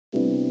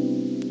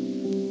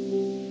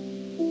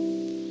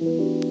What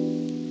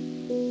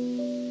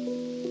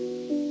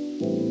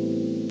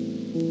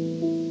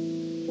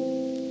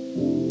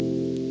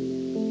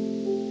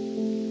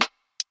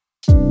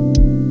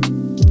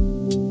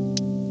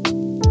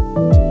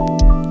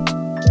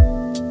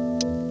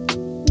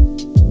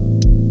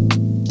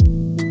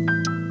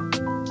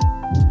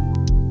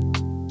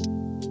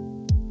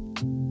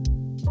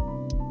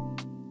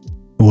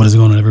is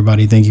going on,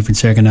 everybody? Thank you for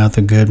checking out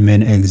the Good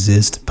Men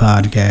Exist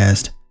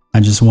podcast. I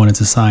just wanted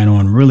to sign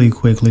on really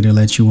quickly to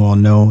let you all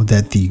know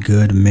that the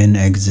Good Men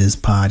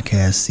Exist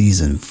podcast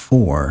season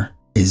 4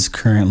 is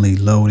currently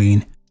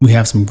loading. We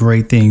have some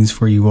great things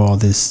for you all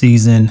this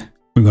season.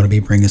 We're going to be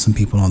bringing some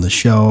people on the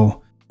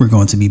show. We're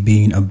going to be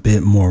being a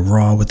bit more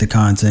raw with the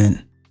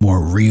content,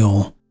 more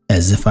real,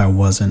 as if I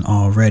wasn't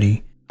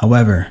already.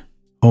 However,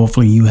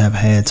 hopefully you have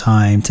had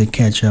time to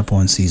catch up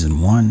on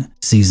season 1,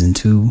 season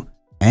 2,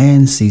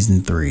 and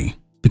season 3,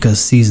 because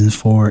season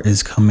 4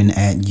 is coming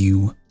at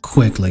you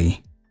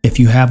quickly. If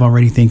you have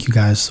already, thank you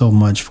guys so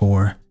much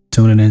for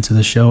tuning into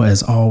the show.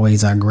 As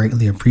always, I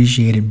greatly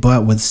appreciate it.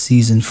 But with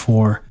season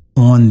 4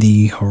 on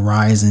the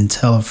horizon,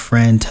 tell a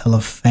friend, tell a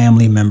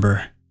family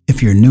member.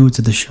 If you're new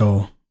to the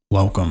show,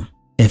 welcome.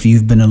 If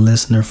you've been a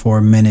listener for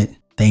a minute,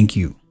 thank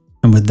you.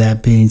 And with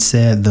that being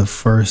said, the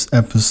first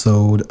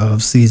episode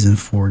of season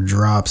 4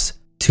 drops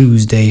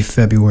Tuesday,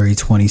 February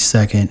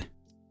 22nd.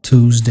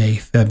 Tuesday,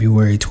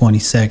 February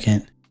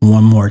 22nd.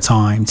 One more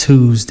time,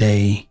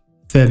 Tuesday,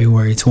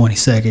 February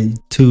 22nd.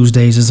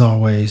 Tuesdays as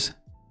always.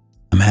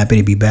 I'm happy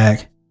to be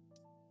back.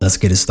 Let's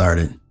get it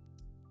started.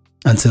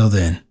 Until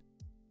then,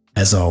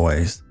 as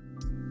always,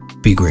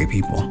 be great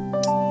people.